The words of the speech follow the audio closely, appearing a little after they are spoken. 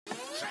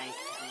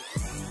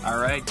All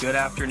right, good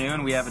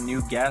afternoon. We have a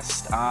new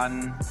guest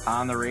on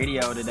the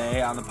radio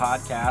today, on the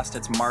podcast.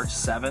 It's March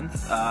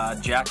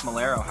 7th. Jack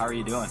Malero, how are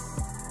you doing?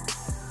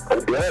 I'm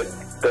good.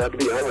 Glad to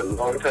be on.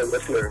 Long-time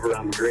listener of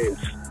Around the Greens.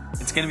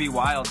 It's going to be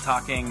wild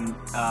talking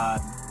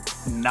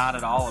not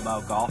at all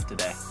about golf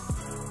today.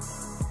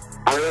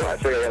 I don't know. I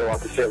think I got a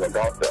lot to say about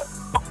golf, though.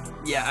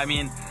 Yeah, I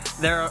mean,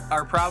 there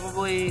are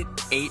probably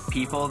 8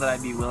 people that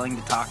I'd be willing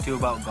to talk to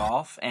about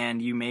golf,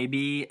 and you may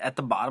be at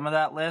the bottom of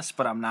that list,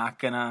 but I'm not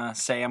going to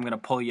say I'm going to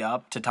pull you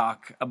up to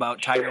talk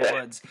about Tiger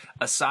Woods,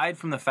 aside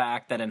from the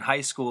fact that in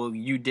high school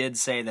you did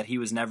say that he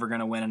was never going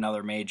to win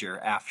another major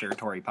after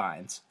Torrey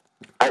Pines.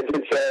 I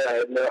did say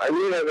I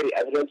didn't have any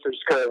evidence. It was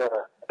kind of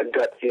a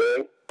gut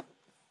feeling.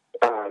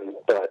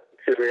 But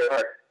here we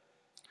are.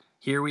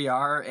 Here we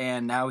are,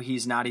 and now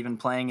he's not even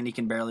playing and he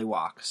can barely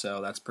walk,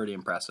 so that's pretty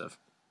impressive.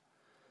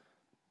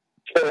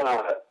 So,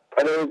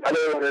 I know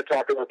we want to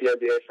talk about the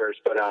NBA first,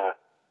 but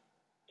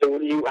so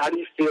how do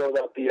you feel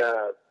about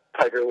the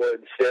Tiger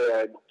Woods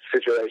steroid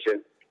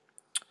situation?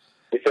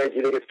 You think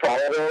it's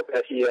probable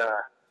that he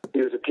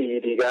was a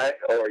PED guy,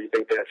 or you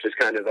think that's just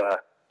kind of a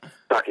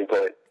talking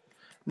point?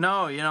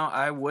 No,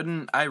 I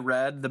wouldn't. I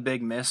read The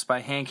Big Miss by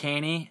Hank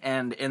Haney,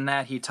 and in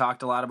that he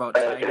talked a lot about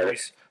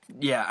Tiger's.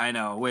 Yeah, I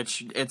know,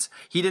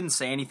 he didn't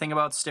say anything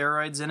about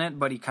steroids in it,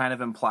 but he kind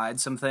of implied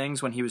some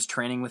things when he was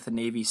training with the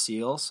Navy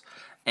SEALs.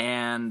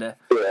 And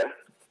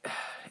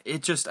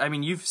it just, I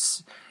mean, you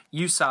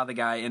saw the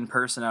guy in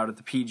person out at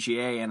the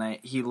PGA, and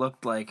he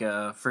looked like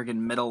a friggin'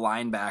 middle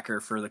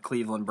linebacker for the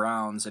Cleveland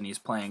Browns, and he's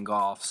playing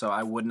golf, so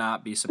I would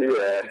not be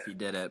surprised if he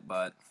did it,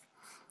 but...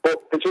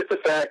 Well, it's just the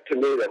fact to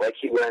me that,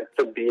 he went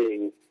from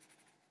being,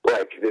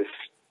 this,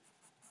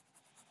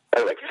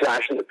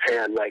 flash in the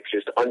pan,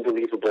 just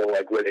unbelievable,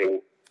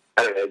 winning,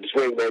 I don't know, just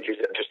winning majors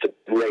at just a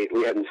rate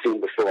we hadn't seen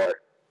before.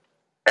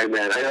 And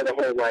then I know the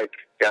whole,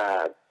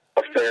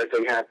 affair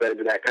thing happened,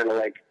 and that kind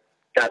of,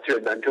 got to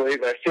him mentally,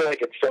 but I feel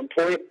like at some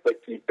point,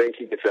 you think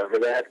he gets over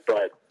that,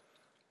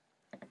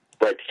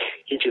 but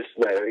he just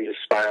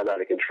spiraled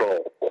out of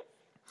control.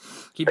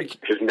 He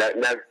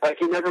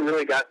never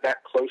really got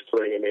that close to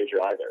winning a major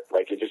either.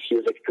 He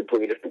was a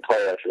completely different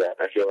player after that.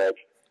 I feel like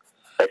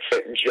that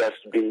couldn't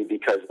just be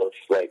because of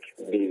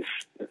these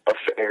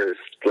affairs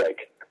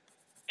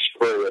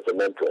screw with him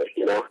mentally,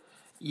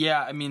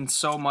 Yeah, I mean,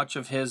 so much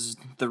of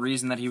the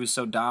reason that he was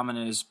so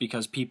dominant is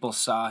because people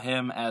saw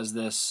him as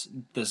this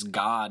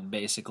god,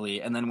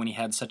 basically, and then when he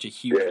had such a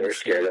huge they're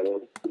scared of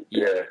him.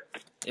 Yeah,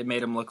 it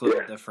made him look a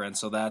little different.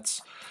 So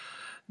that's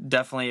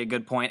definitely a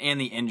good point. And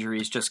the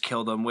injuries just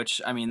killed him,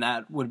 which, I mean,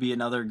 that would be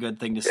another good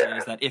thing to say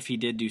is that if he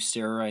did do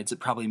steroids, it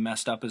probably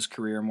messed up his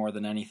career more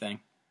than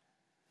anything.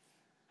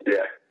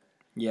 Yeah.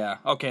 Yeah.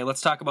 Okay, let's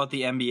talk about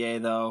the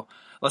NBA, though.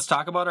 Let's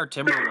talk about our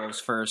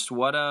Timberwolves first.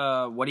 What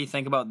do you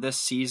think about this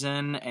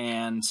season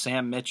and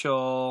Sam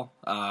Mitchell,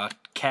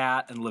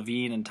 Cat and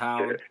Levine and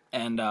Town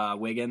and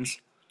Wiggins?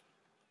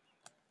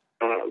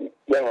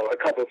 Well, a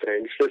couple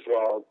things. First of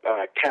all,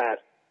 Cat,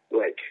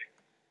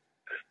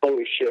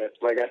 holy shit!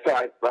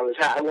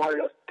 I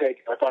wanted us to take.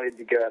 I thought he'd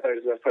be good. I thought he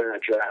was going to put in a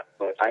draft,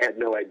 but I had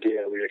no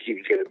idea he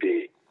was going to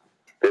be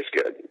this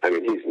good. I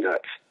mean, he's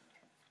nuts.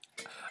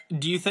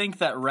 Do you think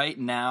that right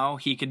now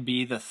he could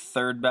be the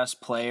third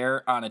best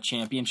player on a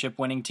championship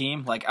winning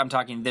team? I'm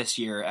talking this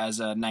year as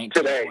a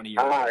 19,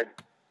 20-year-old.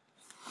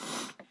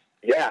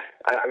 Yeah.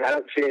 I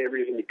don't see any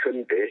reason he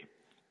couldn't be.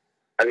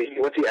 I mean,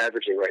 what's he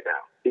averaging right now?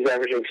 He's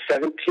averaging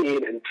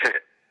 17 and 10.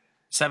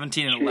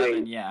 17 and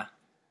 11, yeah.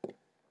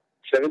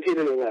 17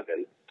 and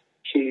 11.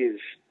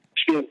 He's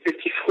shooting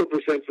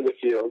 54% from the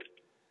field,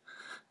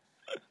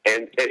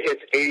 and it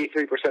hits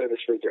 83% of his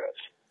free throws.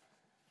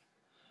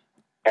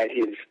 And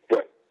he's,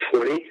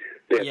 20?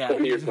 Yeah,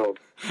 20 years old.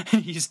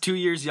 He's 2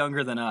 years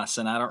younger than us,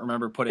 and I don't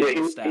remember putting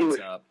his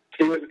stats up.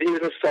 He was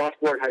a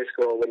sophomore in high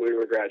school when we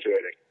were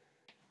graduating.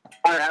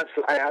 I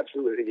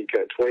absolutely think he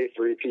could.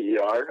 23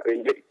 PER. I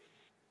mean,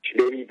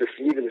 maybe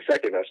even the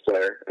second best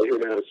player. Who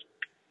knows?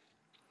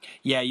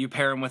 Yeah, you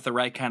pair him with the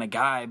right kind of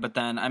guy, but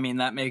then, I mean,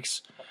 that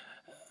makes...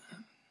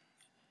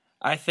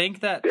 I think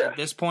that at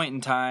this point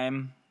in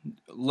time,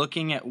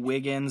 looking at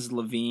Wiggins,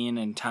 Levine,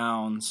 and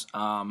Towns,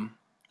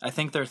 I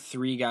think they're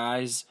 3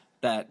 guys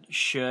that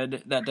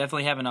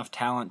definitely have enough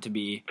talent to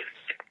be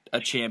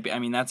a champion. I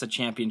mean, that's a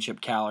championship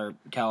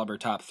caliber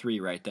top 3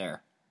 right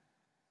there.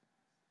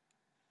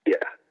 Yeah.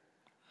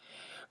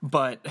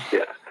 But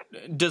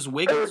does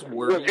Wiggins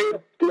worry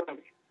you?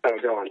 Oh,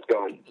 go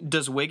on.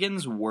 Does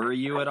Wiggins worry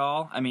you at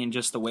all? I mean,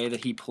 just the way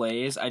that he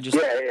plays. Yeah.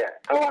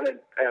 I want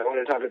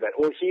to talk about that.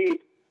 Well,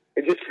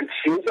 it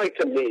seems like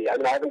to me. I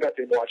mean, I haven't got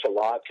to watch a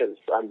lot because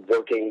I'm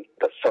working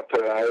the fuck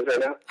ton of hours right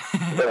now.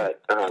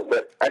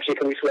 But actually,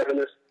 can we swear on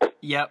this?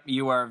 Yep,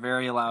 you are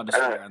very allowed to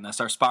swear on this.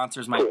 Our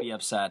sponsors might be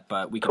upset,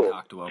 but we can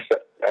talk to them.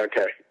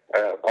 Okay,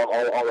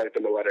 I'll write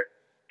them a letter.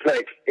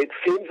 It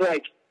seems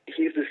like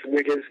he's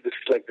Wiggins,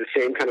 the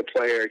same kind of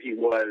player he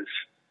was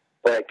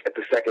at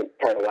the second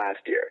part of last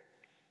year.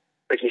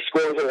 He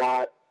scores a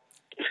lot.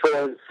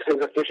 His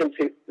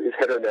efficiency is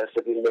hit or miss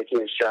if he's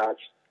making his shots.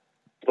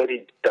 but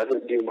he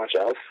doesn't do much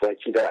else. Like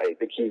I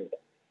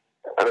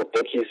don't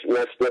think he's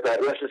unless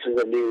this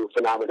is a new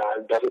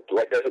phenomenon. Doesn't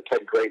play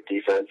great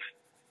defense.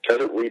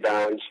 Doesn't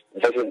rebound.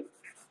 Doesn't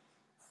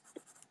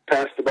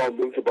pass the ball,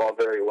 move the ball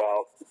very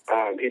well.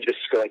 He just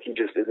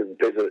is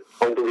an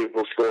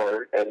unbelievable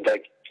scorer, and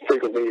like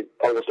frequently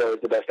almost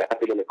always the best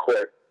athlete on the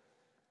court.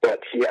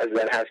 But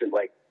that hasn't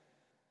like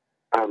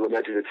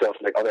lamented itself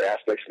in like other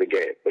aspects of the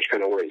game, which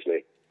kind of worries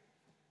me.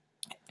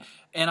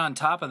 And on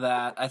top of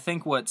that, I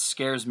think what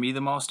scares me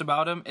the most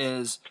about him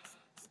is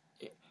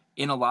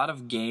in a lot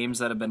of games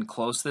that have been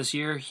close this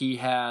year, he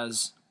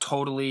has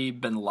totally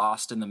been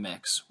lost in the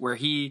mix, where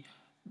he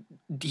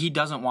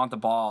doesn't want the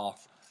ball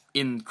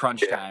in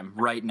crunch time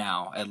right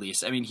now, at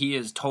least. I mean, he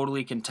is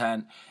totally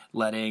content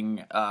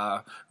letting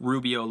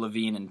Rubio,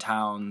 Levine, and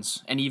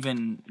Towns, and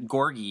even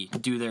Gorgie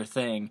do their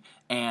thing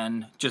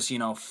and just,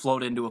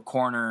 float into a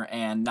corner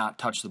and not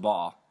touch the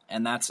ball.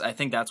 And I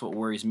think that's what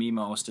worries me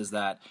most, is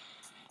that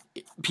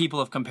people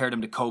have compared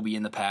him to Kobe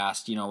in the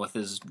past, with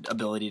his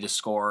ability to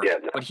score. Yeah,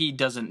 no. But he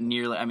doesn't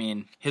nearly,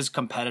 his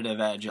competitive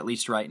edge, at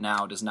least right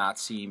now, does not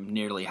seem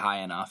nearly high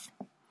enough.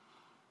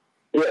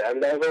 Yeah, I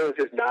mean, that was one of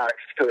his knocks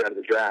coming out of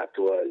the draft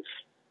was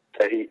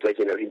that he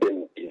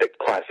didn't, the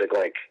classic,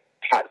 like,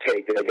 hot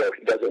take that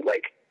he doesn't,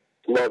 like,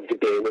 love the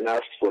game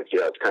enough. Like,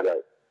 it's kind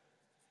of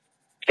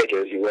take it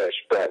as you wish.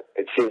 But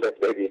it seems like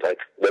maybe there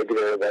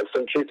was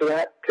some truth to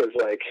that because,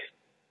 like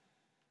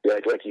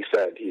you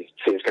said, he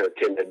seems kind of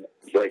timid.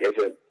 Like,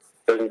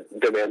 doesn't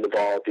demand the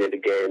ball at the end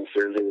of games,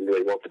 or doesn't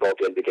really want the ball at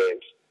the end of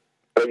games.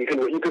 But you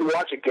can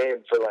watch a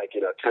game for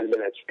 10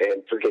 minutes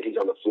and forget he's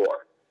on the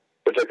floor.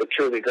 But like the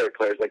truly great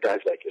players, like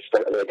guys like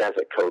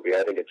Kobe,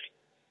 I think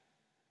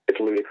it's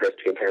ludicrous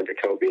to compare him to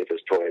Kobe at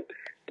this point.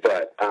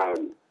 But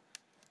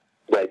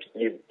like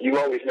you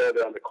always know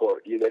they're on the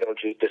court. They don't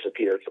just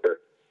disappear for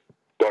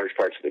large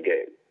parts of the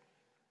game.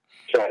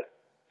 But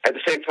at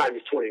the same time,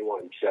 he's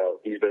 21, so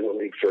he's been in the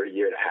league for a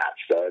year and a half.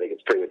 So I think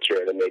it's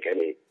premature to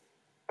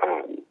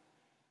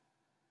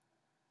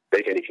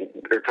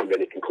come to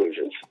any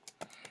conclusions.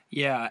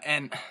 Yeah,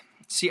 and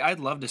see, I'd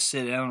love to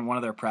sit in on one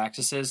of their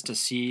practices to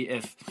see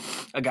if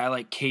a guy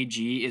like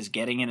KG is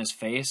getting in his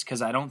face,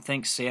 because I don't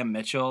think Sam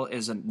Mitchell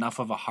is enough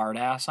of a hard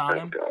ass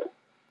on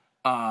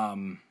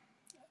him.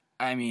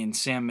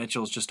 Sam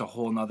Mitchell's just a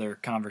whole nother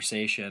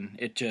conversation.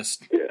 It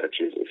just... Yeah,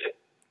 Jesus.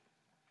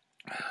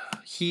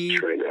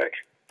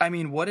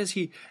 What is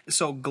he?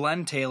 So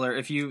Glenn Taylor,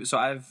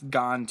 I've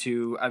been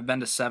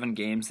to 7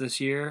 games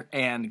this year,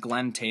 and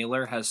Glenn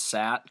Taylor has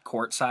sat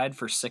courtside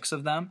for 6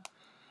 of them,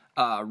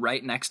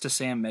 right next to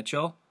Sam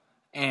Mitchell.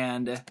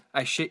 And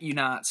I shit you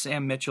not,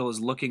 Sam Mitchell is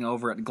looking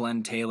over at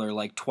Glenn Taylor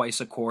like twice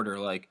a quarter,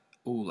 like,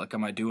 ooh, like,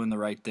 am I doing the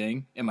right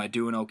thing? Am I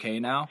doing okay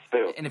now?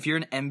 And if you're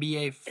an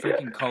NBA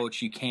freaking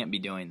coach, you can't be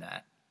doing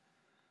that.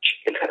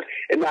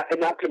 And not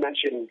to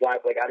mention,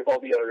 like, out of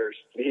all the owners,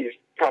 he's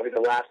probably the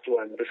last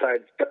one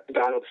besides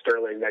Donald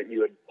Sterling that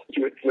you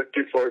would look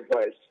to for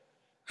advice.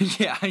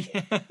 Yeah.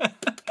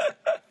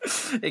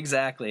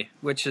 Exactly.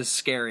 Which is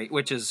scary. I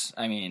was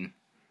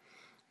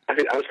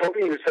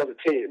hoping he would sell the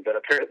team, but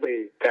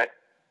apparently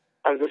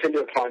I was listening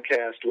to a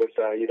podcast with,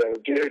 do you know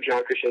who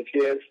John Krasinski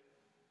is?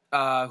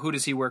 Who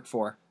does he work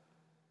for?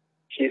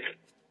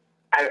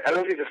 I don't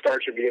know if he's a Star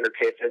Tribune or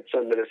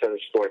some Minnesota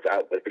sports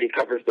outlet, but he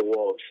covers the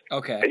Wolves.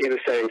 Okay. And he was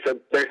saying, so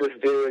there's this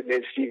dude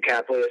named Steve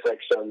Kaplan, is like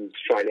some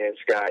finance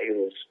guy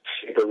who was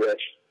super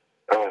rich.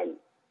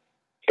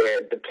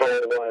 And the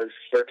plan was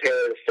for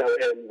Taylor to sell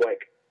him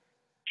like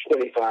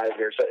 25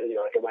 or something,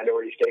 like a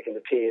minority stake in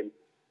the team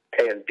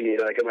and be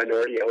like a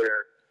minority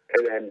owner.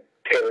 And then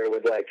Taylor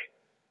would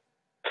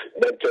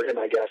mentor him,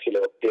 I guess,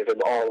 give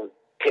him all of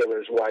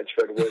Taylor's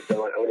widespread wisdom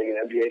on owning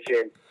an NBA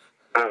team.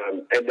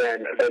 And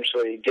then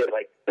eventually give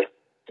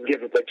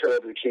turn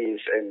over the keys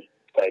and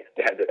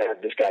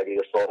have this guy be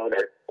the full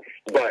owner.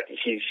 But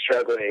he's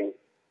struggling,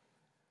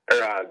 or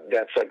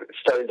that's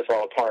starting to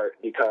fall apart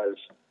because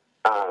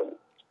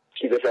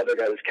this other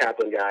guy, this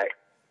Kaplan guy,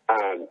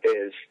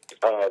 is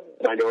a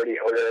minority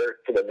owner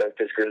for the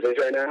Memphis Grizzlies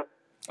right now.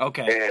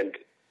 Okay. And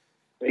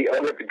the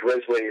owner of the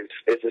Grizzlies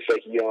is this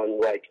young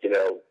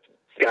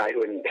guy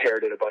who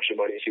inherited a bunch of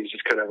money. So he's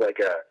just kind of like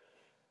a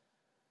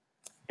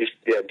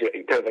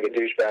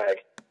douchebag,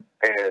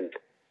 and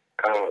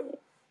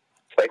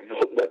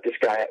let this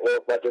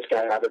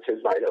guy have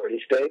his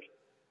minority stake.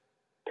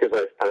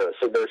 Because I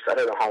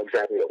don't know how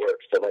exactly it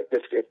works, but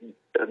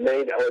the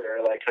main owner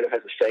kind of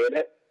has a say in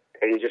it,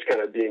 and he's just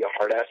kind of being a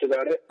hard ass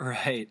about it.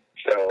 Right.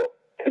 So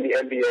and the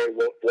NBA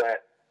won't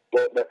let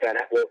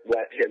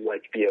him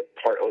be a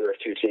part owner of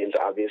 2 teams,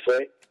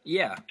 obviously.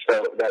 Yeah.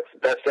 So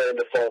that's starting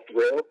to fall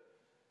through.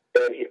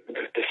 And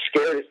the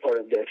scariest part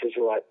of this is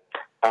what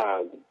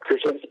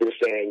Krasinski was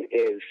saying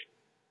is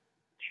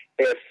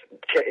if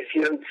he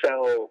doesn't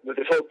sell, with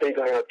this whole thing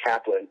going on with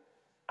Kaplan,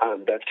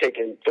 that's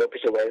taken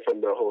focus away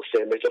from the whole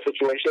Sam Mitchell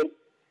situation.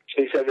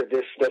 So he says if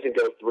this doesn't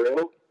go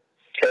through,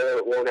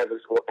 Taylor won't have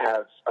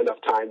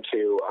enough time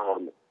to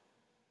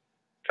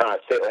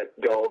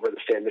go over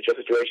the Sam Mitchell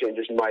situation and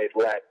just might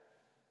let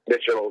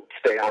Mitchell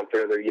stay on for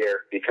another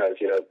year because,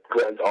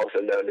 Glenn's also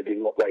known to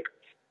be, like,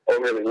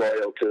 overly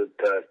loyal to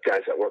the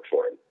guys that work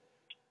for him.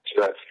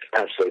 So that's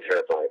absolutely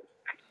terrifying.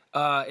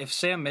 If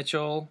Sam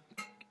Mitchell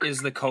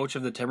is the coach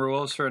of the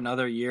Timberwolves for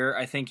another year,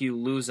 I think you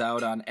lose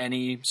out on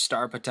any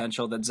star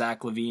potential that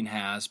Zach LaVine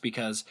has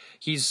because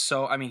he's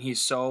so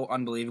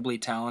unbelievably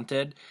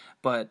talented,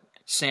 but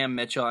Sam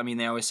Mitchell,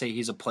 they always say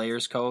he's a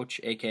player's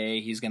coach,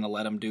 aka he's going to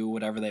let them do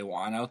whatever they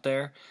want out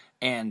there,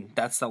 and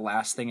that's the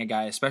last thing a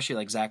guy, especially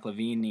like Zach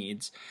LaVine,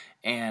 needs.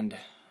 And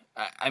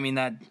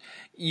that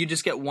you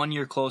just get 1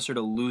 year closer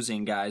to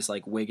losing guys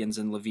like Wiggins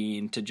and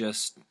LaVine to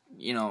just,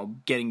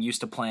 getting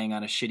used to playing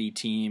on a shitty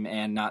team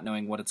and not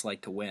knowing what it's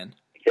like to win.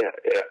 Yeah.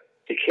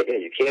 You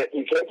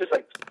can't just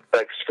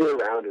like screw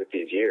around with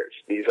these years.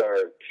 These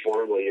are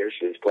formidable years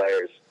for these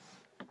players.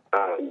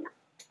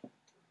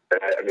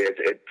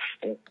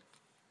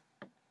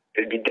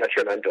 It'd be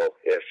detrimental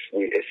if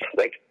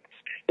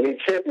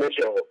Sam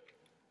Mitchell.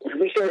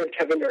 We started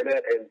Kevin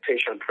Garnett and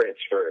Tayshaun Prince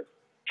for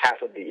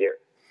half of the year.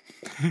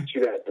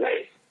 We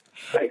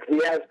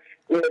have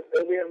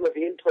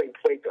LaVine playing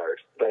point guard.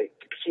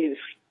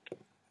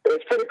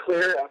 It's pretty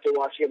clear after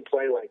watching him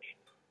play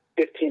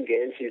 15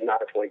 games, he's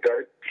not a point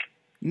guard.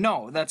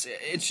 No,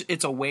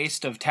 it's a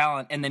waste of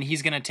talent, and then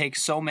he's going to take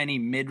so many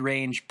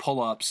mid-range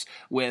pull-ups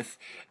with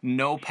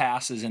no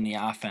passes in the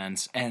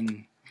offense,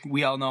 and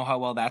we all know how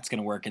well that's going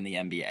to work in the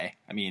NBA.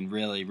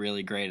 Really,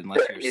 really great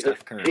unless you're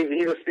Steph Curry.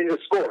 He's a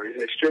scorer. He's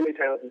an extremely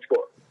talented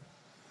scorer.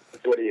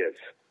 That's what he is.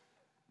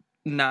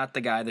 Not the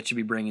guy that should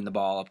be bringing the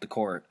ball up the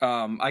court.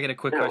 I got a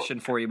quick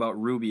question for you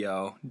about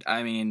Rubio.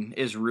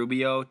 Is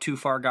Rubio too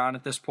far gone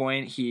at this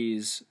point?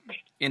 He's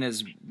in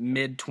his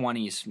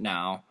mid-20s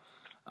now.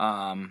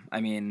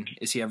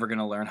 Is he ever going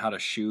to learn how to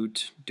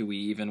shoot? Do we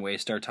even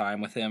waste our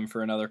time with him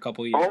for another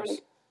couple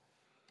years?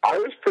 I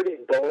was pretty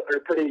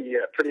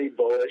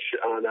bullish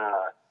on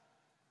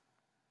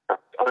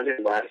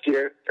him last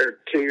year or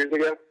 2 years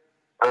ago,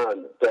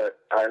 but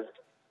I've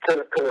kind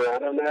of come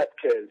around on that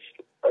because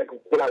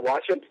when I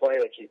watch him play,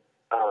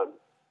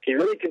 he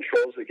really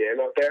controls the game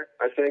out there.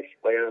 I think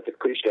I know it's a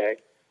cliche,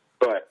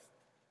 but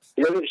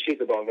he doesn't shoot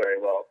the ball very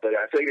well. But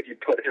I think if you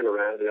put him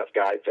around enough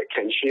guys that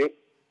can shoot,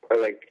 or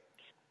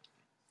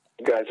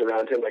guys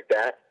around him like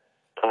that,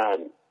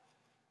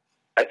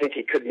 I think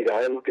he could be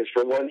valuable because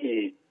for one,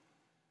 he's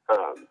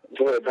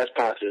one of the best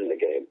passers in the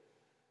game.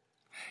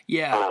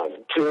 Yeah.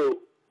 Two,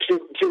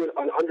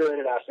 an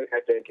underrated aspect, I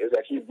think, is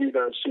that he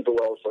rebounds super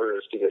well for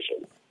his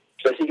position.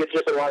 So he gets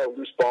just a lot of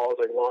loose balls,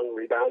 long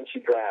rebounds. He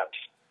grabs,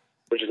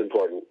 which is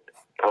important.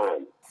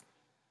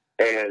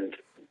 And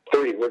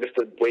three, we're just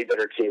a way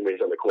better team when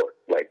he's on the court.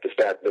 The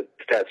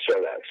stats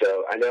show that.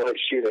 So I know his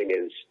shooting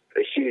is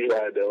a huge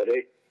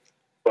liability,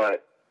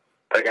 but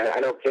I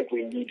don't think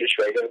we need to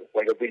trade him.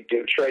 If we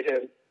do trade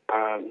him,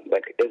 I'm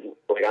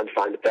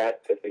fine with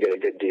that if we get a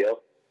good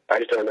deal. I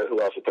just don't know who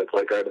else will play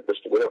point guard.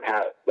 We don't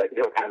have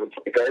a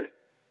point guard.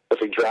 If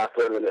we draft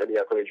one in the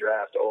upcoming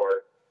draft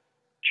or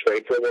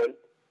trade for one,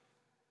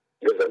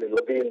 because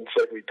LaVine,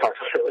 like we talked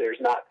about earlier,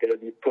 is not going to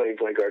be playing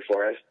point guard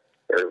for us,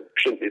 or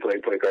shouldn't be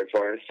playing point guard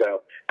for us.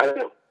 So I don't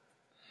know.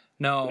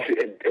 No,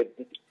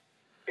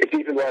 it's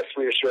even less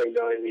reassuring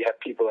knowing we have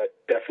people that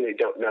definitely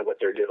don't know what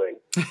they're doing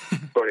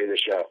running the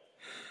show.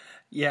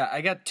 Yeah,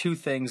 I got two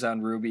things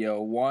on Rubio.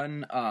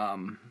 One,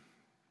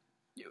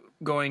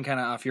 going kind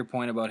of off your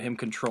point about him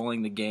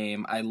controlling the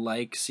game, I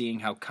like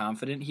seeing how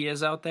confident he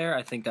is out there.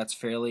 I think that's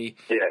fairly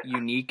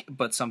unique,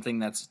 but something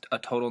that's a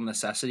total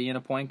necessity in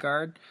a point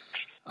guard.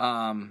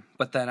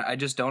 But then I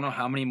just don't know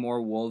how many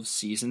more Wolves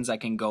seasons I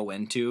can go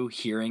into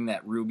hearing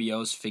that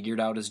Rubio's figured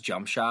out his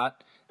jump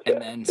shot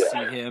and then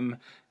see him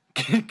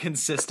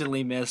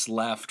consistently miss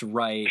left,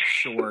 right,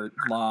 short,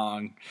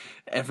 long,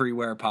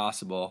 everywhere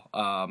possible.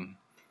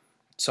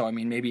 So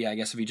Maybe I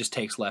guess if he just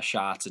takes less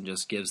shots and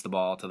just gives the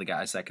ball to the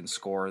guys that can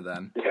score,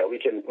 then we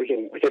can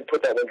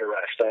put that under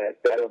rest. I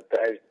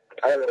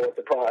don't know what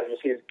the problem is.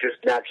 He's just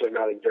naturally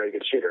not a very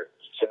good shooter,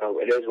 so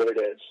it is what it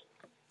is.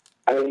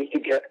 You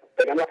could get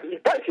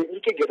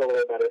you could get a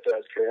little better throughout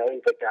his career. I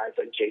think guys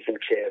like Jason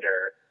Kidd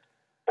or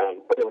I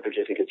don't know what their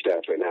Jason Kidd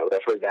stats right now, but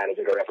I've heard that as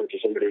a reference to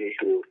somebody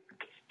who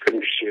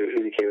couldn't shoot,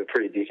 who became a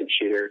pretty decent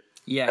shooter.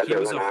 Yeah, he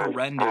was a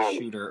horrendous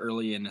shooter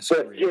early in his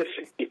career.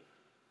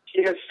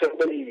 He has so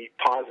many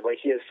positive.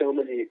 He has so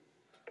many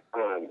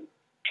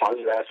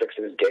positive aspects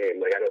in his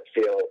game. I don't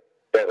feel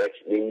that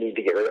we need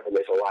to get rid of him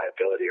as a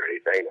liability or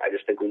anything. I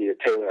just think we need to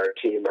tailor our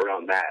team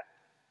around that.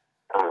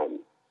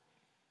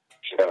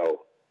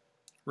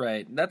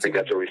 Right. That's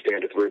where we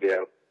stand with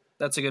Rubio.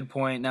 That's a good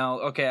point. Now,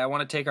 okay, I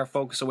want to take our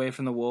focus away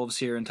from the Wolves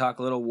here and talk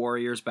a little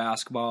Warriors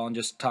basketball and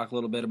just talk a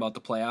little bit about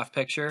the playoff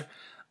picture.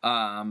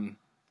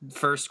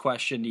 First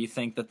question: do you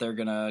think that they're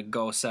gonna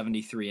go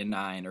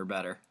 73-9 or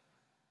better?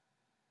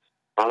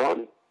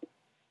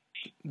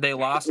 They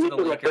lost to the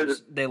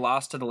Lakers. They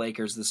lost to the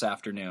Lakers this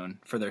afternoon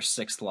for their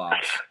sixth loss.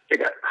 They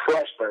got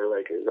crushed by the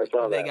Lakers. I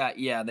saw that.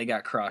 They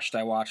got crushed.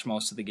 I watched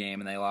most of the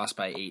game and they lost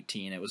by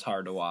 18. It was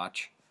hard to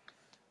watch.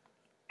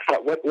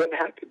 What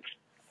happened?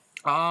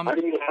 How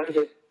did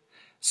it?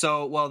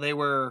 So, well, they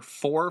were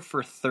 4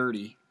 for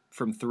 30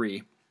 from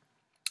 3.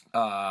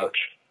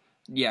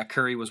 Yeah,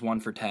 Curry was 1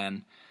 for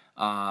 10.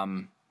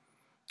 And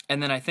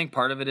then I think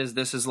part of it is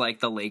this is like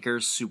the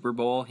Lakers Super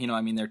Bowl. You know,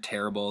 I mean, they're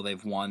terrible.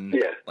 They've won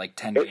like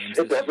 10 games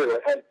this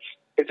year.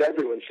 It's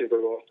everyone's Super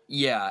Bowl.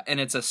 Yeah, and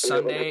it's a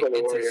Sunday.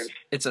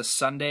 It's a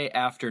Sunday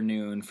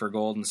afternoon for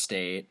Golden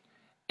State,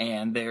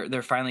 and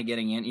they're finally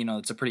getting in. You know,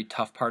 it's a pretty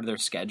tough part of their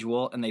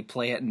schedule, and they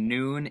play at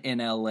noon in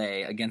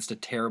LA against a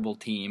terrible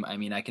team. I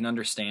mean, I can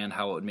understand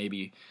how it would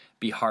maybe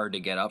be hard to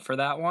get up for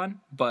that one,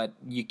 but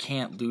you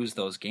can't lose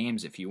those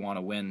games if you want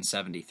to win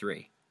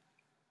 73.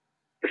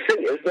 The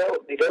thing is, though,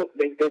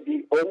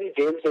 the only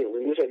games they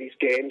lose are these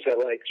games that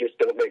like just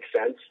don't make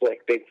sense.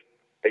 Like they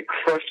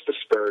crushed the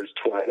Spurs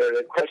twice.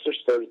 They crushed the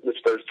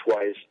Spurs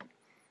twice.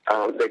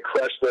 They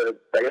crushed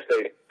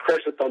they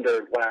crushed the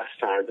Thunder last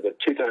time, but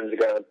 2 times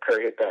ago,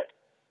 Curry hit that.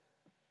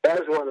 That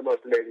was one of the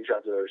most amazing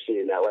shots I've ever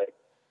seen. That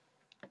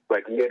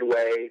like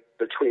midway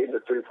between the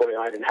 3-point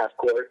line and half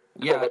court.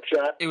 Yeah,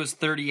 shot. It was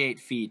 38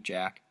 feet,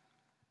 Jack.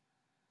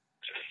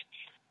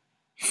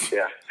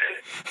 Yeah.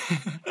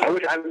 I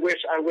wish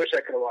I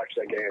could have watched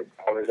that game.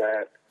 I was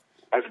at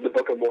the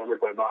Book of Mormon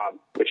with my mom,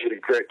 which is a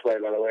great play,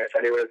 by the way. If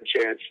anyone has a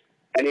chance,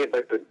 any of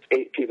the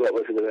 8 people that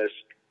listen to this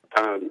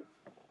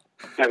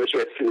have a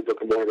chance to see the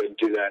Book of Mormon,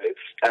 do that. It's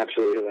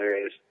absolutely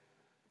hilarious.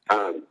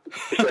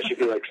 Especially if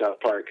you like South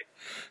Park.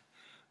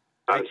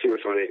 Super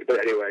funny. But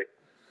anyway,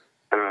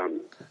 I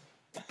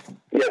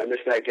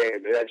missed that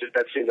game.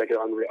 That seems like an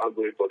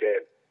unbelievable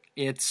game.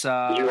 It's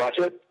Did you watch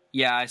it?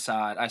 Yeah, I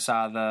saw it. I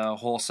saw the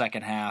whole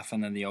second half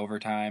and then the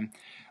overtime.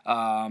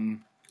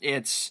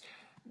 It's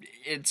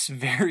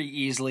very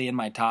easily in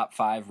my top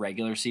 5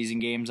 regular season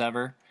games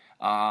ever.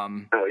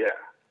 Oh yeah.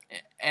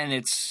 And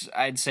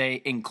I'd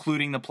say,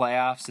 including the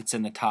playoffs, it's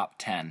in the top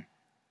 10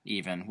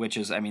 even, which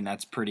is, I mean,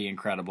 that's pretty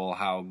incredible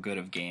how good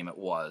of game it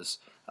was,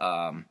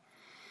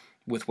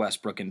 with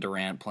Westbrook and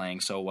Durant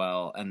playing so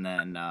well, and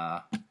then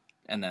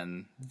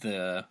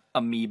the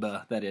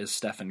amoeba that is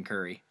Stephen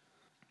Curry.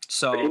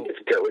 So when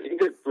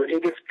he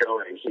gets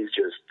going, he's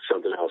just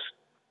something else.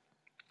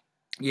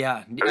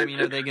 Yeah, I mean,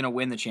 are they going to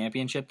win the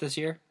championship this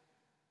year?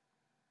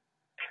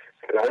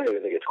 I don't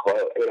even think it's close.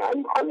 I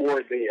mean, I'm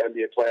worried the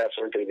NBA playoffs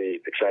aren't going to be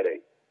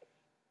exciting.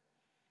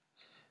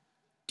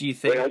 Do you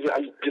think? I'm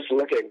just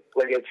looking.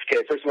 Like, it's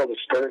okay. First of all, the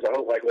Spurs, I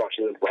don't like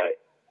watching them play.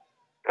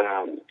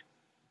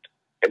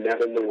 And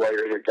then the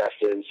Warriors are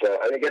destined. So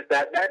I guess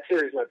that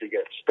series might be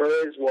good.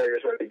 Spurs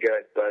Warriors might be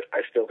good, but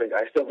I still think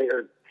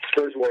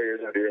Spurs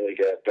Warriors might be really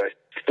good. But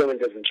I still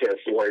think there's a chance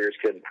the Warriors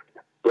could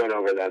run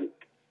over them.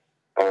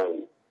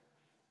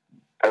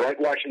 I like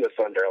watching the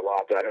Thunder a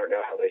lot, but I don't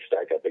know how they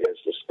stack up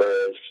against the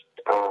Spurs.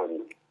 I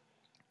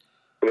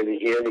mean,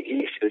 the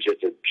East is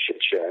just a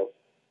shit show.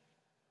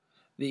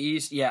 The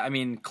East, yeah, I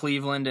mean,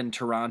 Cleveland and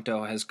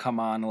Toronto has come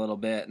on a little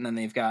bit, and then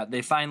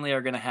they finally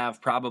are going to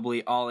have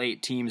probably all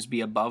 8 teams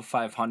be above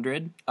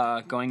 500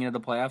 going into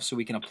the playoffs, so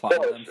we can applaud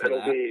them for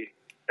that.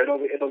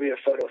 It'll be a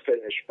photo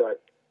finish,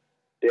 but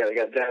yeah, they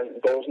got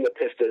Bulls and the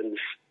Pistons,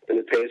 and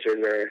the Pacers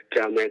are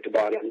down there at the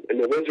bottom,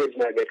 and the Wizards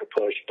might make a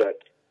push,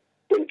 but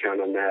wouldn't count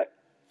on that.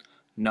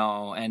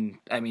 No, and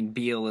I mean,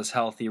 Beal is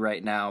healthy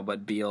right now,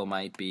 but Beal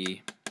might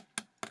be,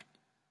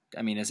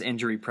 I mean, as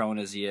injury prone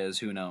as he is,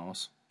 who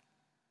knows?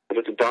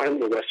 But the bottom of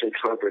the Western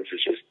Conference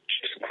is just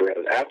gross.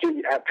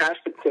 Past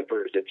the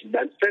Clippers, it's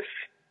Memphis.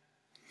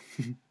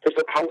 I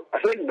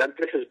feel like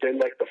Memphis has been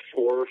like the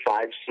 4 or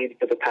 5 seed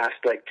for the past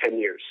 10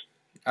 years.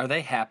 Are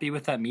they happy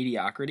with that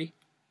mediocrity?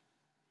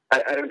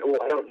 I don't know.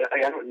 I don't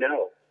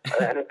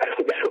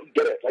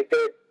get it. Like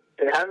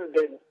they haven't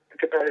been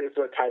competitive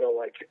to a title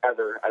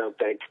ever. I don't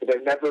think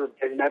they've never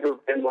been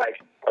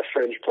a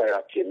fringe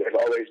playoff team. They've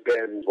always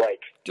been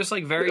just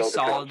very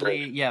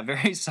solidly,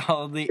 very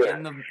solidly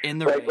in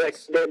the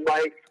race. They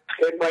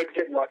might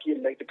get lucky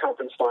and make the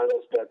conference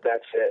finals, but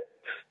that's it.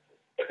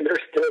 They're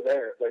still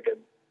there.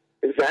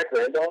 Is Zach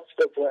Randolph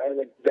still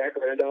playing? Zach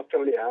Randolph,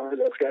 Tony Allen,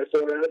 those guys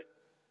still around?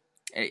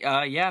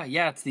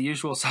 Yeah, it's the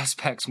usual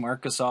suspects.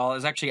 Marc Gasol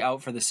is actually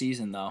out for the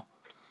season, though.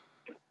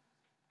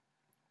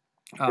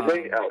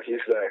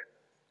 He's there.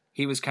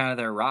 He was kind of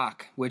their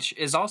rock, which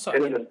is also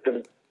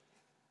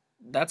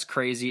that's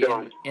crazy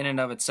in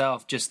and of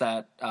itself. Just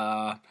that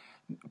Pau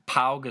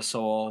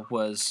Gasol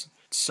was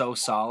so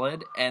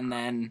solid, and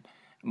then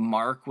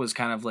Mark was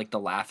kind of the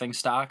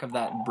laughingstock of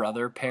that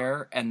brother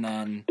pair, and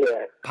then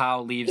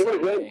Pau leaves the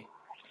way,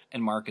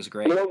 and Mark is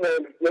great. Little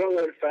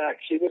known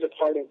fact: he was a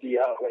part of the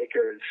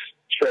Lakers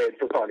trade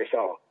for Pau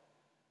Gasol.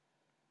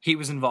 He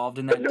was involved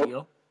in that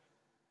deal?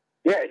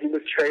 Yeah, he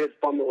was traded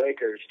from the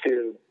Lakers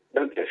to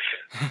Memphis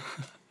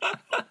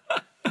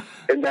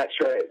in that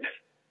trade.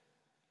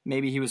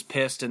 Maybe he was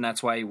pissed, and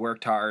that's why he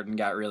worked hard and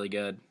got really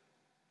good.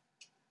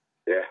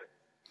 Yeah.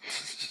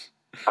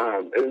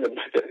 And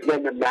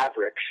then the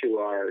Mavericks, who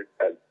are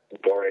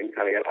boring.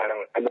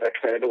 I'm not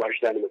excited to watch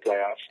them in the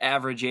playoffs.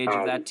 Average age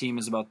of that team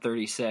is about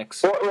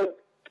 36.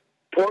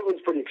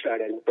 Portland's pretty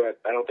exciting, but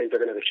I don't think they're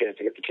going to have a chance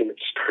to get the team at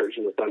the Spurs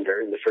and the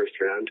Thunder in the first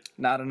round.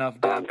 Not enough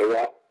depth.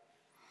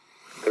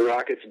 The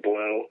Rockets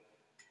blow.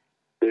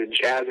 The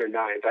Jazz are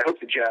ninth. I hope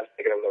the Jazz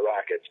take it over the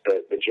Rockets,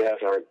 but the Jazz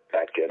aren't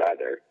that good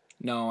either.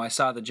 No, I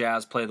saw the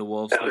Jazz play the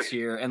Wolves this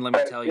year, and let me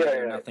tell you,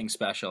 they're nothing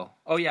special.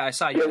 Oh, yeah, I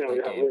saw you at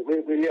that game. We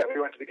went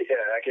to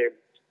that game.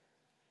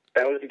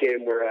 That was the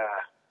game where it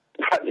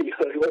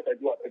was like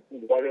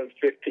 1 of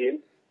 15.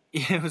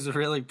 Yeah, it was a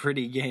really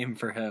pretty game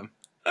for him.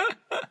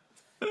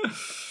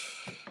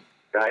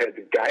 Guy had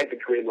the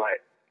green light.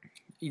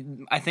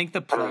 I think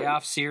the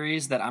playoff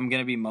series that I'm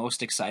going to be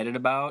most excited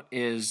about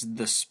is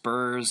the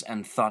Spurs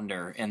and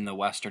Thunder in the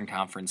Western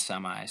Conference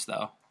semis,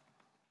 though.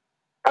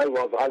 I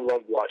love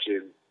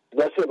watching.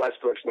 Russell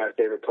Westbrook's my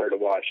favorite player to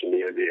watch in the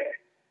NBA.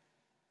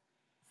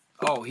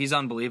 Oh, he's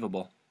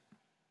unbelievable.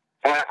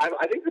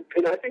 I think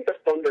the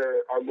Thunder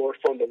are more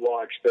fun to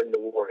watch than the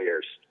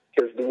Warriors,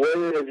 because the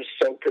Warriors are just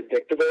so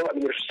predictable. I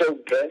mean, they're so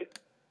good,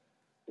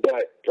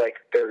 but like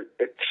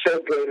it's so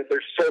good.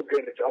 They're so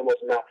good, it's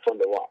almost not fun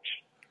to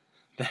watch.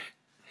 If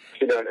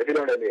you know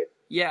what I mean?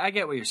 Yeah, I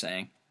get what you're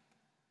saying.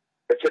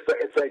 It's just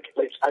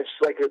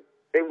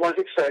it was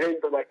exciting,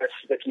 but like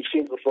you've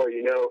seen before,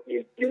 you know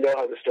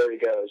how the story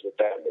goes with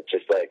them. It's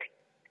just like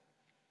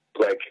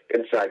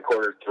inside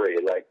quarter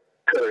 3, like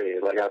Curry,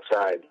 like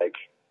outside, like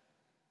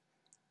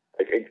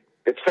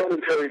it's fun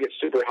when Curry gets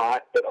super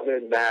hot, but other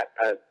than that,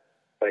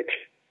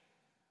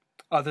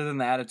 Other than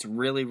that, it's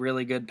really,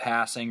 really good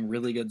passing,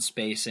 really good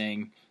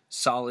spacing,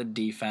 solid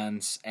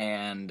defense,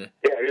 and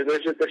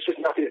there's just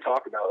nothing to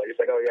talk about. Like, it's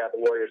like, oh yeah, the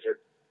Warriors are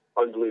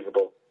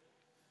unbelievable.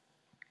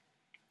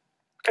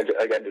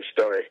 I got this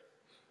story.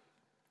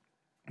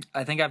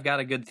 I think I've got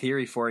a good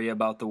theory for you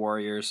about the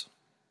Warriors.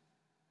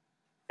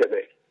 Hit me.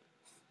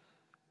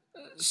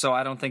 So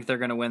I don't think they're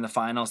going to win the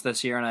finals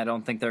this year, and I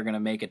don't think they're going to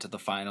make it to the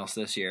finals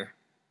this year.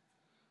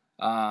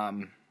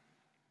 I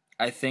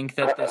think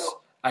that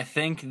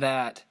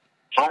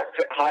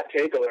hot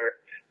take alert.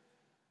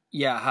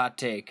 Yeah, hot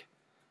take.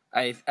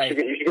 You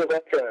should get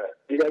like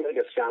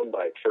a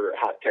soundbite for a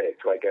hot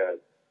take, like a,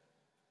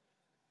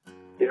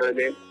 you know what I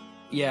mean?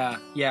 Yeah,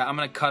 I'm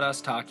going to cut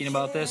us talking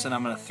about this, and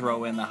I'm going to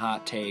throw in the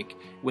hot take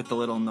with the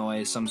little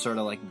noise, some sort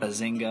of like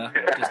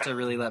bazinga, just to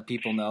really let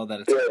people know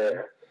that it's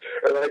good.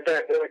 Or like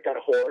that, got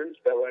horns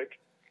that like,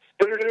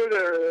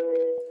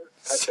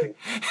 I think.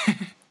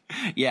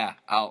 Yeah,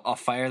 I'll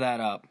fire that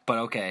up. But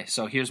okay,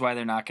 so here's why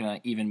they're not going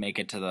to even make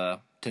it to the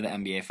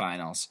NBA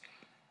Finals.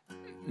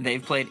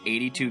 They've played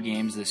 82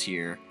 games this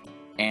year,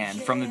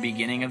 and from the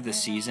beginning of the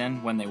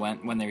season, when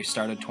they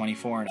started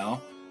 24-0,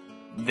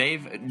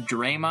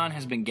 Draymond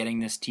has been getting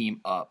this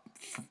team up,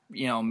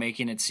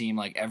 making it seem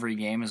like every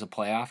game is a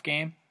playoff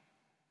game.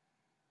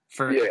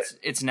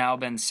 It's now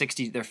been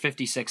 60. They're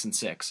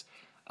 56-6.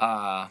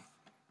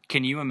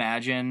 Can you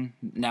imagine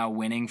now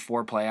winning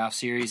 4 playoff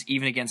series,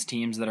 even against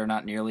teams that are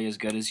not nearly as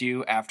good as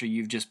you, after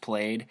you've just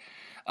played?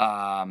 So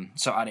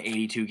out of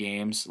 82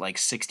 games, like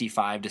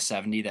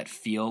 65-70 that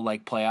feel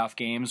like playoff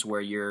games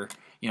where you're,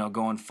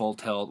 going full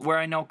tilt. Where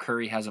I know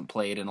Curry hasn't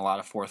played in a lot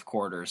of fourth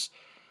quarters.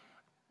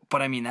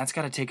 But, I mean, that's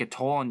got to take a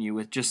toll on you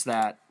with just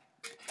that.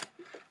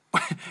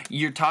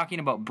 You're talking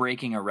about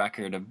breaking a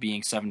record of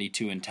being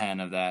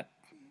 72-10 of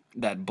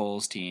that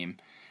Bulls team.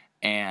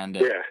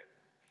 And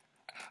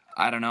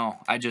I don't know.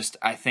 I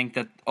think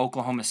that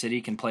Oklahoma City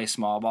can play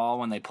small ball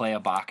when they play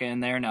Ibaka in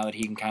there, now that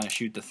he can kind of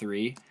shoot the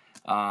 3.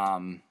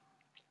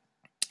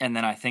 And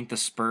then I think the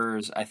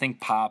Spurs,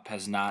 Pop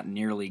has not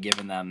nearly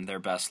given them their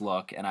best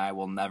look, and I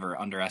will never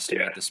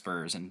underestimate the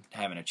Spurs and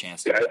having a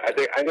chance to. I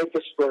think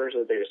the Spurs are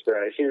the biggest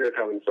threat. I see where you're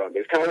coming from.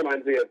 It kind of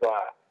reminds me of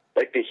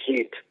like the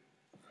Heat.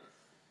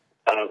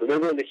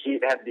 Remember when the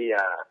Heat had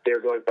they were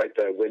going like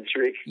the win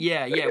streak?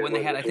 Yeah, when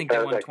they had, I think they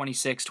won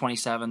 26,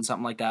 27,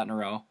 something like that in a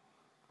row.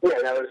 Yeah,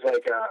 that was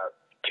like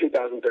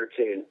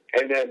 2013,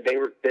 and then they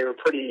were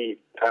pretty.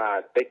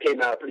 They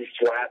came out pretty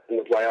flat in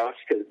the playoffs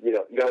because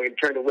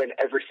trying to win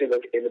every single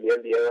game in the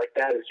NBA like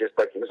that is just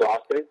like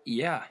exhausting.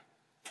 Yeah.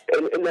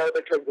 And now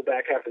they're towards the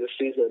back half of the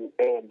season,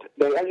 and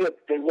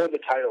they won the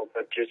title,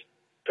 but just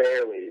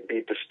barely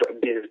beat the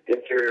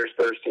inferior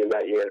Spurs team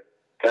that year.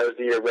 That was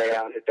the year Ray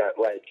Allen hit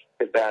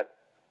that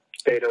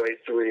fadeaway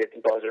 3 at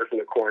the buzzer from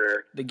the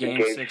corner. The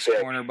game 6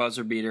 corner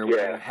buzzer beater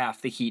where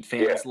half the Heat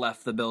fans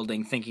left the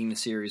building thinking the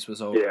series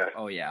was over. Yeah.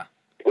 Oh, yeah.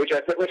 Which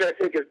I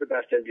think is the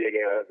best NBA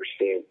game I've ever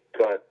seen,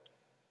 but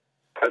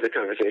that's a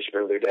conversation for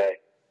another day.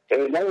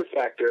 And another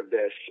factor of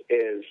this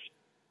is,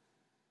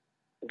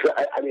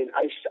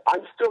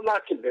 I'm still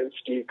not convinced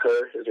Steve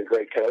Kerr is a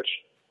great coach.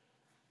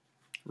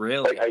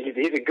 Really? Like,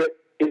 he's a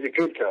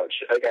good coach.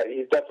 Like,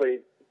 he's definitely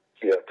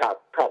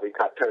probably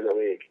top 10 in the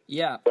league.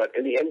 Yeah. But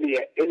in the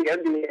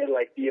NBA,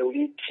 like the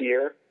elite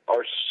tier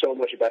are so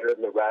much better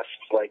than the rest.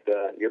 Like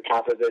your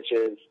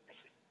Popoviches,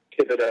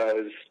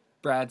 Thibodeau's,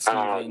 Brad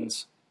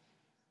Stevens.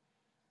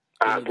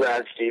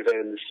 Brad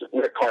Stevens,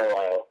 Rick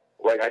Carlisle.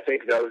 Like, I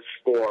think those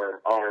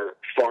 4 are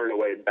far and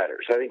away better.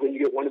 So I think when you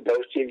get one of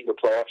those teams in the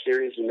playoff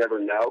series, you never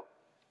know,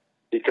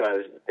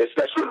 because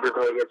especially if you're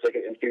going against like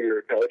an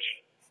inferior coach,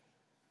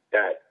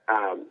 that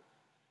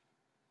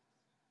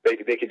they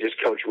could just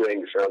coach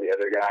rings around the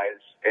other guys.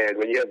 And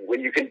when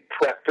you can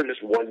prep for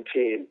just one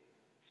team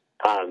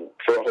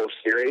for a whole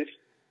series,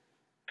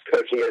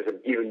 coaching has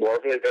even more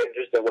of an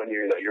advantage than when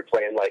you're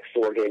playing like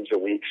 4 games a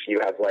week. So you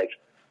have like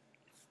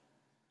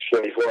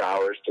 24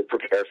 hours to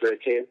prepare for a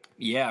team.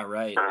 Yeah,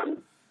 right.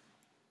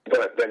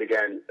 But then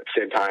again, at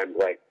the same time,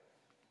 like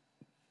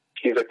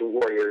teams like the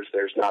Warriors,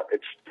 it's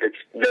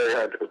very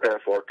hard to prepare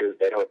for because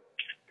they're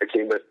a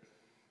team with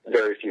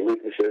very few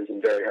weaknesses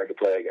and very hard to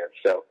play against.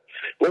 So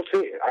we'll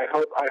see. I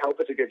hope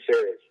it's a good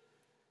series.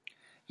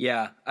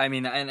 Yeah, I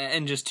mean,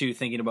 and just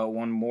thinking about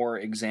one more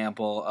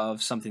example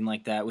of something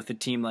like that with a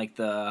team like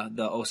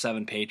the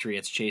 07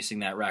 Patriots chasing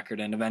that record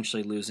and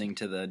eventually losing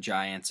to the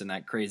Giants in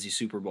that crazy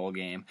Super Bowl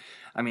game.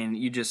 I mean,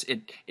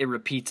 it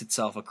repeats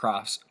itself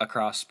across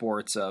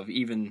sports of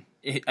even.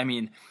 I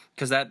mean,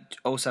 because that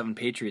 07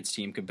 Patriots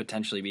team could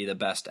potentially be the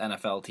best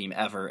NFL team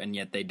ever, and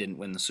yet they didn't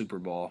win the Super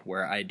Bowl.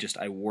 Where I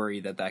worry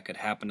that could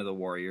happen to the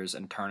Warriors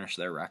and tarnish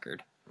their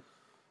record.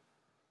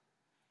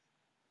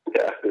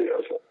 Yeah, who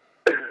knows?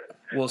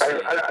 We'll see.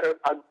 I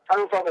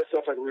don't find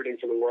myself like rooting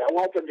for the Warriors. I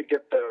want them to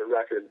get the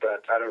record,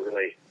 but I don't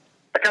really.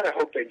 I kind of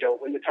hope they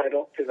don't win the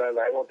title because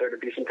I want there to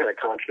be some kind of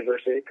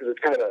controversy because it's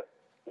kind of a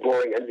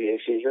boring NBA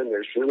season.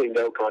 There's really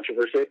no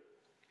controversy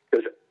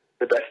because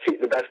the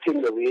best team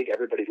in the league,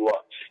 everybody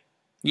loves.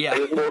 Yeah,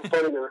 it was more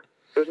fun.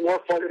 It was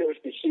more fun when it was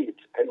the Heat,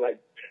 and like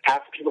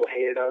half the people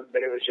hated them,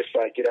 but it was just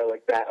like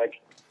like that, like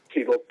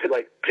people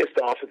like pissed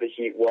off that the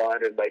Heat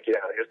won, and like it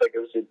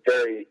was a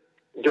very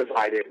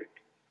divided.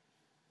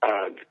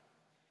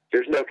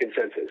 There's no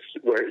consensus.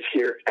 Whereas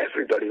here,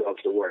 everybody loves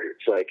the Warriors.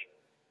 There's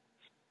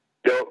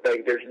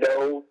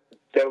no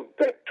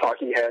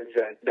talking heads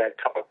that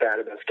talk bad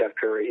about Steph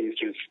Curry.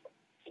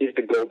 He's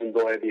the golden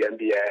boy of the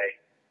NBA.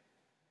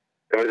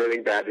 There's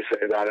anything bad to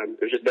say about him.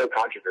 There's just no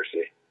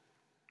controversy.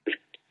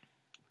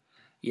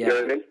 Yeah. You know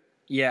what I mean?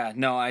 Yeah,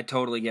 no, I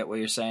totally get what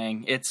you're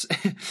saying.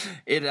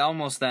 It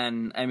almost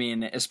then, I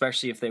mean,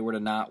 especially if they were to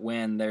not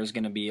win, there's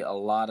going to be a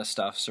lot of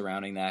stuff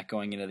surrounding that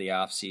going into the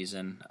off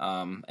season,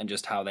 and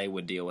just how they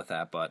would deal with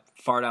that. But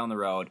far down the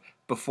road,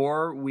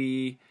 before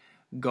we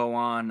go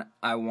on,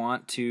 I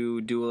want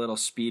to do a little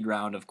speed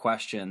round of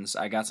questions.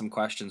 I got some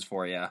questions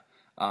for you.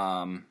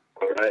 All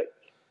right.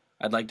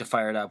 I'd like to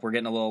fire it up. We're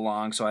getting a little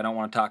long, so I don't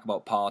want to talk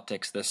about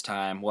politics this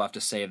time. We'll have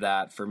to save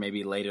that for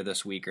maybe later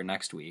this week or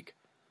next week.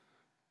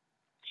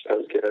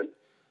 Sounds good.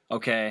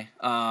 Okay.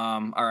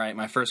 All right.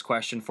 My first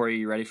question for you.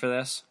 You ready for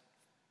this?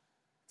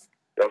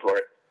 Go for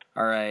it.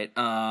 All right.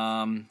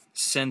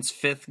 Since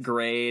 5th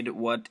grade,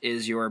 what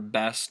is your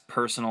best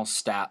personal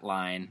stat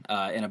line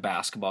in a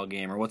basketball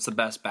game? Or what's the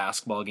best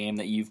basketball game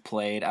that you've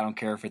played? I don't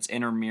care if it's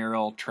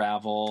intramural,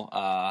 travel,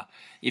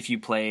 if you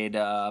played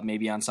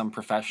maybe on some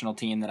professional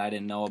team that I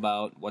didn't know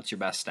about. What's your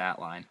best stat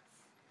line?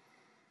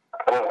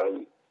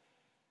 Hold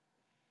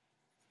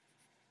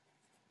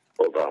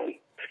on.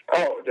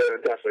 Oh,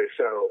 definitely.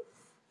 So,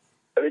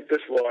 I think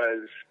this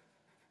was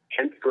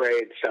 10th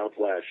grade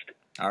Southwest.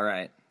 All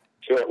right.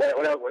 So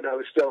when I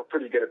was still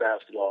pretty good at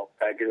basketball,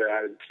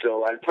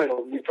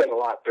 we played a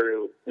lot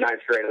through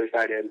 9th grade. At least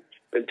I did.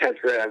 In 10th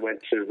grade, I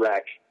went to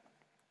rec,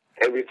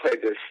 and we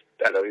played this.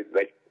 I don't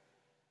know,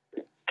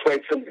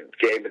 played some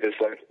game at this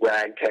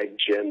ragtag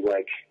gym,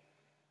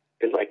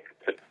 in a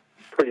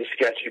pretty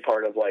sketchy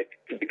part of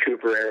the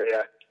Cooper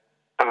area.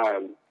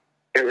 And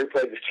we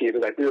played this team,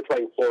 and we were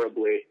playing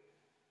horribly.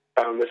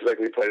 This is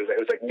we played. It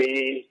was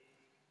me,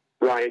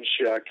 Ryan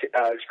Shuck,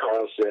 Alex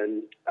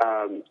Carlson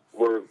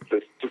were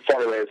the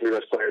far away three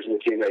best players in the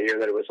team that year.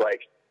 Then it was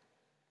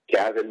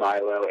Gavin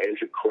Milo,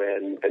 Andrew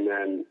Quinn, and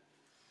then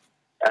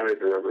I don't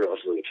even remember who else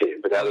was on the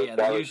team. But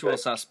the usual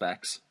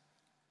suspects.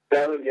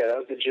 That was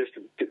the gist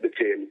of the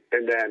team.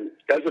 And then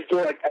that was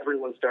before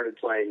everyone started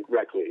playing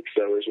rec league.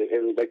 So it was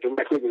the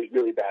rec league was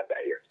really bad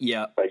that year.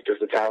 Yeah. Just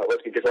the talent was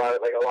because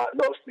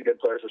most of the good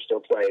players were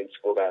still playing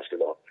school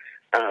basketball.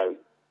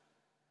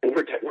 And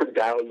we're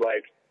down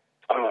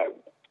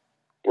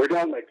we're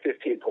down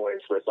 15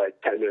 points with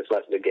 10 minutes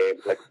left in the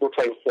game. We're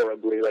playing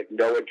horribly.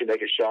 No one can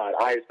make a shot.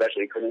 I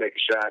especially couldn't make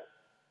a shot.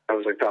 I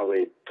was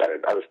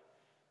I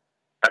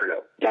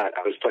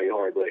was playing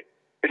horribly.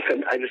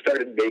 And I just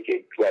started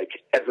making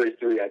every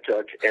three I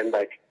took, and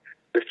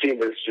the team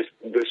was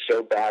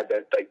so bad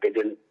that they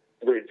didn't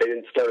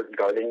start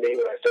guarding me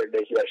when I started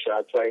making that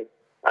shot.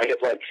 I hit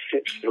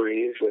 6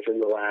 threes within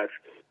the last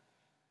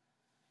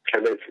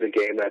 10 minutes of the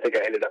game, and I think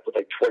I ended up with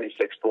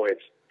 26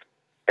 points,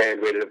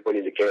 and we ended up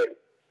winning the game.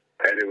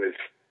 And it was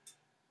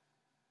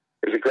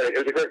a great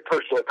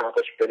personal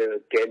accomplishment in a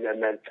game that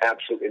meant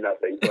absolutely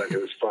nothing, but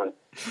it was fun.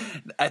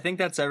 I think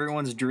that's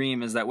everyone's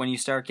dream, is that when you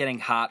start getting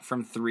hot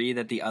from 3,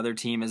 that the other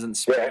team isn't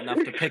smart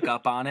enough to pick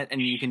up on it, and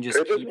you can just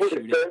keep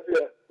shooting.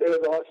 It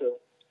was awesome.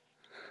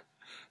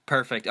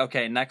 Perfect.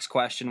 Okay, next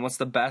question. What's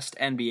the best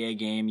NBA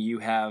game you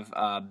have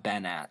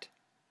been at?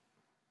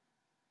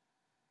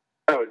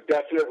 Oh,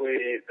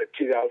 definitely the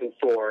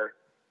 2004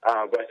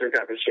 Western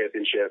Conference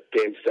Championship,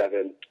 Game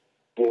 7,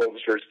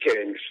 Wolves versus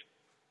Kings.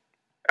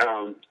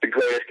 The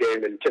greatest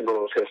game in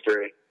Timberwolves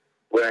history.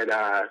 When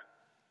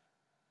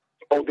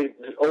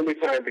only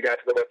time we got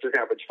to the Western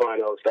Conference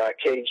Finals,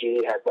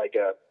 KG had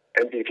a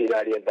MVP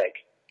night. He had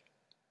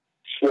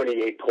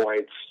 28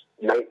 points,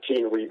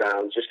 19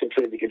 rebounds, just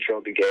completely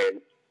controlled the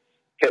game.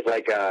 Hit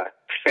like a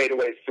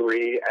fadeaway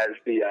three as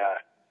the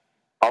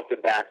off the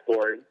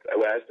backboard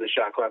as the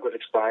shot clock was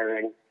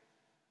expiring.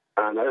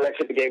 I was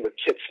actually at the game with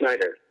Chip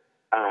Snyder,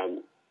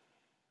 and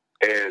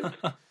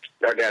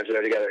our dads were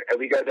there together, and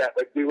we got that.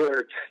 Like we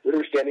were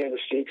standing on the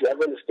seats.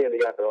 Everyone was standing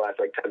up for the last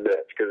like 10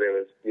 minutes because it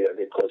was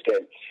the close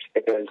game,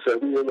 and so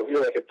we were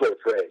like in fourth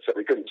grade, so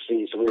we couldn't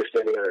see, so we were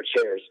standing on our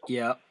chairs.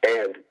 Yeah,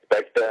 and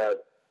like the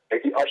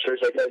ushers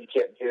like, no, you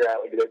can't do that.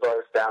 Like they brought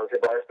us down. They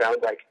brought us down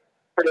like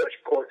pretty much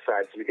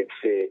courtside so we could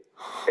see.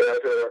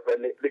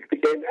 And the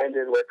game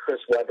ended with Chris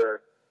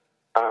Webber.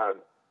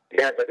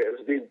 He had it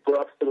was the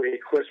rough three.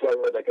 Chris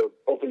Webber had like an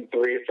open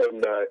three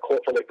from the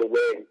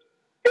wing.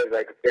 And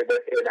like it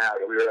went in and out,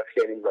 and we were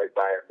skating right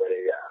by it when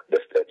he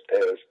missed it.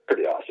 It was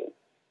pretty awesome.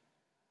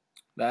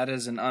 that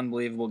is an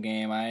unbelievable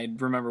game. I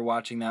remember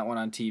watching that one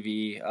on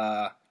TV.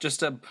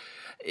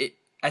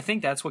 I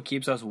think that's what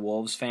keeps us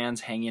Wolves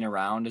fans hanging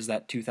around is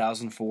that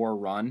 2004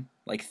 run,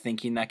 like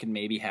thinking that could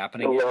maybe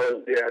happen again. The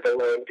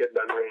lone good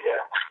memory,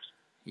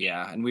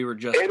 Yeah, and we were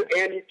just and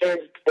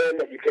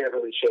that you can't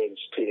really change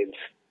teams.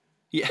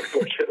 Yeah,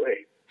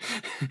 unfortunately.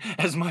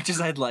 As much as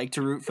I'd like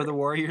to root for the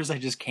Warriors, I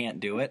just can't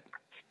do it.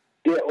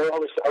 Yeah, well, I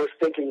was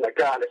thinking like,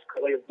 God,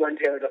 if Glenn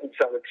Taylor doesn't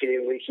sell the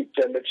team, we keep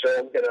Jen Mitchell.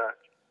 I'm gonna.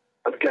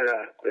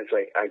 It's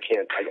like I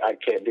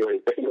can't do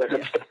anything.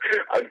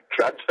 I'm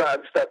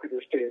stuck with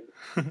this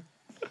team.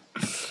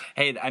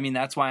 Hey, I mean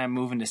that's why I'm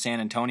moving to San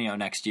Antonio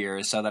next year,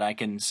 is so that I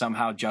can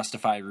somehow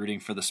justify rooting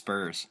for the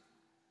Spurs.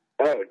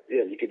 Oh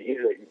yeah, you could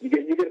easily you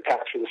get a pass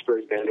for the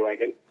Spurs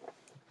bandwagon.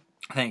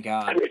 Thank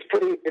God. I mean,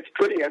 it's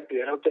pretty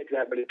empty. I don't think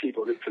that many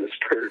people root for the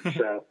Spurs.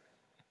 So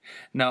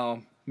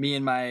no, me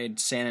and my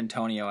San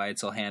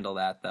Antonioites will handle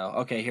that though.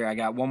 Okay, here I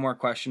got one more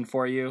question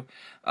for you.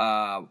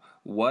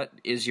 What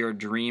is your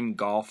dream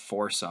golf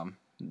foursome,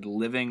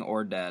 living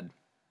or dead?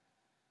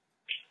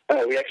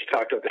 Oh, we actually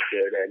talked about this the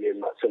other day. Me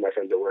and some of my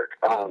friends at work.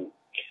 So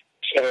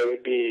it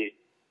would be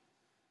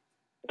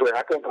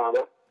Barack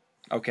Obama.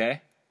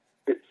 Okay.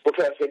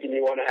 Because I was thinking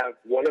you want to have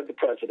one of the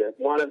presidents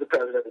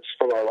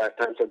from our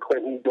lifetime, so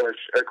Clinton, Bush,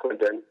 or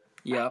Clinton.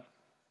 Yep.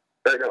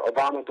 Or no,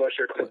 Obama, Bush,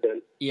 or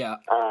Clinton. Yeah.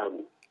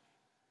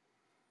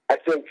 I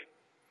think,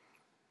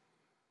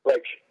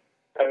 like,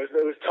 it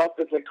was tough.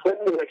 It's like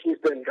Clinton, like he's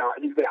been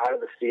out of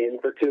the scene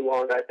for too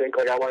long. I think,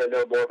 like, I want to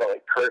know more about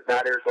like current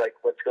matters, like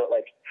what's going,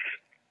 like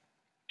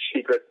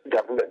secret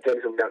government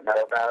things that we don't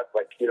know about.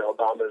 Like,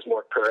 Obama is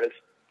more current.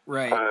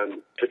 Right.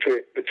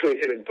 Between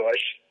him and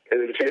Bush.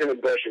 And between him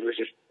and Bush, it was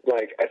just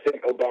like I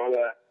think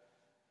Obama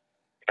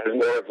has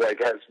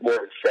more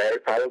to say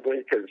probably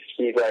because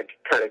he like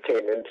kind of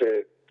came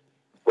into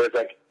whereas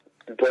like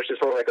Bush is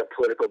sort of like a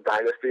political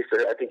dynasty,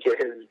 so I think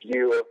his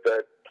view of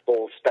the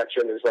whole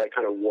spectrum is like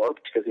kind of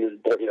warped because he was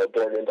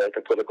born into like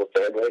a political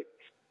family,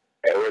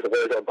 and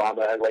whereas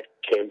Obama like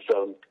came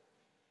from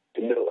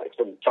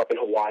from up in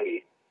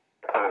Hawaii.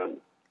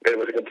 And it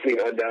was a complete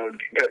unknown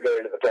going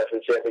into the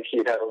presidency. I think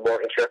he'd have a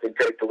more interesting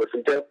take to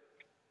listen to.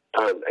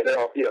 And they're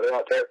all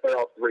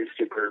three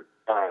super,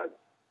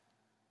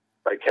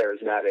 like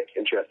charismatic,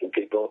 interesting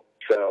people.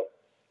 So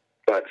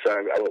I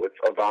went with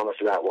Obama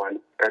for that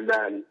one. And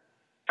then,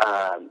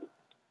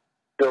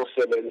 Bill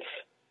Simmons,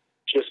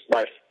 just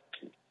my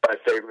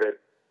favorite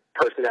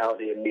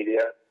personality in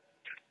media,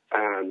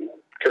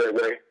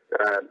 currently.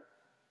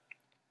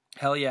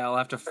 Hell yeah, I'll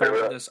have to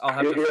forward this. I'll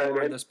have to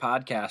forward this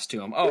podcast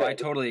to him. Oh, yeah. I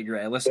totally agree.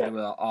 I listen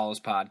to all his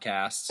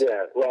podcasts.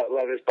 Yeah,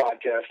 love his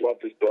podcast. Love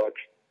his book.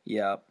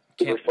 Yep.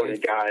 Super funny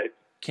guy.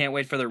 Can't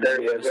wait for the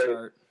radio to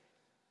start.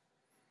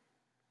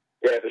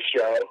 Yeah, the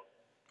show.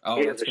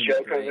 Oh, that's the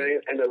show coming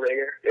and the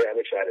Ringer. Yeah, I'm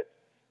excited.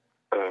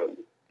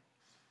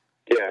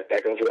 Yeah,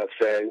 that goes without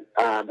saying.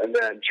 And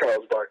then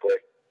Charles Barkley.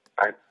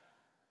 I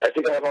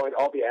think out of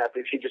all the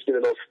athletes, he'd just be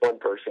the most fun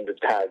person to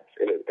have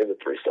in the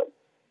threesome.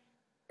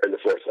 In the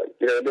foursome.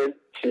 You know what I mean?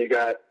 So you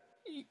got...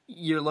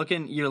 You're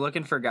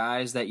looking for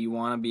guys that you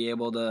want to be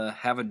able to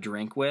have a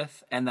drink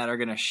with and that are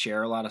going to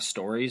share a lot of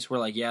stories. We're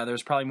like, yeah,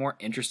 there's probably more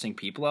interesting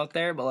people out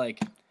there, but like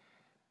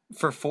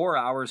for 4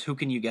 hours, who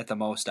can you get the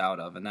most out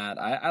of? And that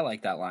I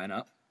like that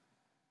lineup.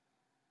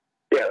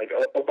 Yeah, like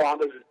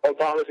Obama's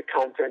a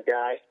content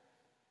guy.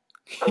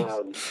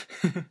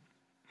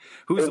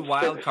 Who's the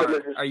wild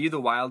card? Are you the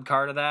wild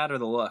card of that or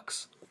the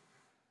looks?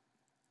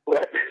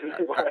 What?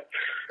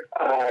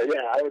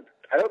 Yeah,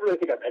 I don't really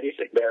think I'm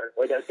anything there.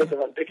 Like, I think if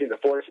I'm picking the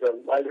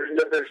foursome,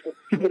 there's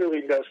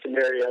literally no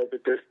scenario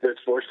that this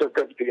foursome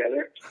comes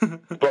together.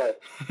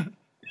 But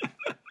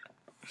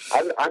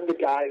I'm the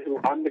guy who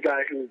won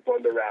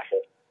the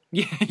raffle.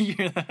 Yeah,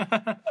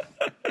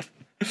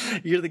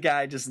 you're the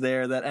guy just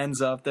there that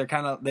ends up.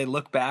 They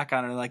look back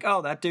on it and like,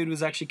 oh, that dude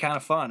was actually kind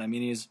of fun. I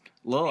mean, he's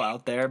a little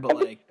out there, but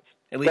like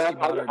at least he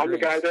bought our drinks. I'm the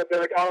guy that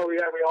they're like, oh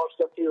yeah, we all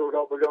stuck here.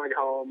 We're going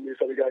home.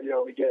 So we got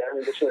we get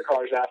everyone gets in their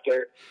cars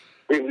after.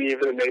 We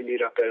leave and they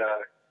meet up at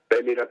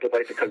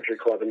like the country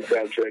club and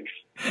grab drinks.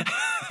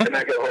 And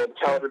I go home,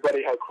 tell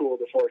everybody how cool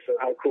the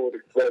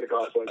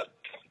golf was.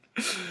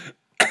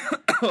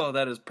 Oh,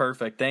 that is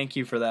perfect. Thank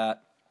you for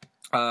that.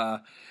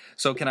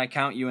 So can I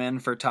count you in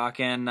for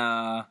talking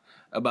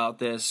about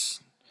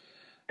this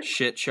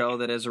shit show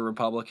that is a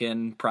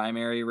Republican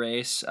primary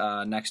race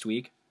next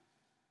week?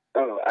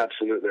 Oh,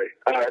 absolutely.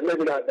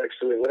 Maybe not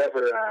next week.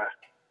 Whatever.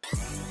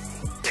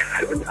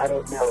 I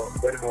don't know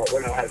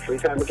when I'll have free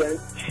time again.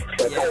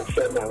 So I'll probably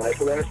spend my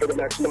life away for the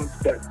next month.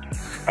 But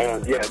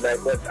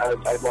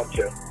I'd love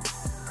to.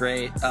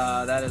 Great.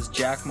 That is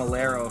Jack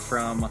Malero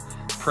from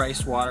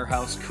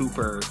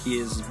PricewaterhouseCoopers. He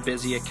is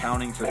busy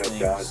accounting for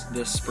things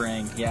this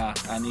spring. Yeah,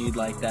 I knew you'd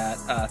like that.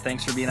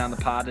 Thanks for being on the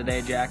pod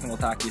today, Jack, and we'll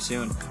talk to you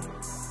soon.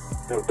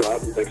 No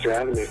problem. Thanks for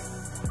having me.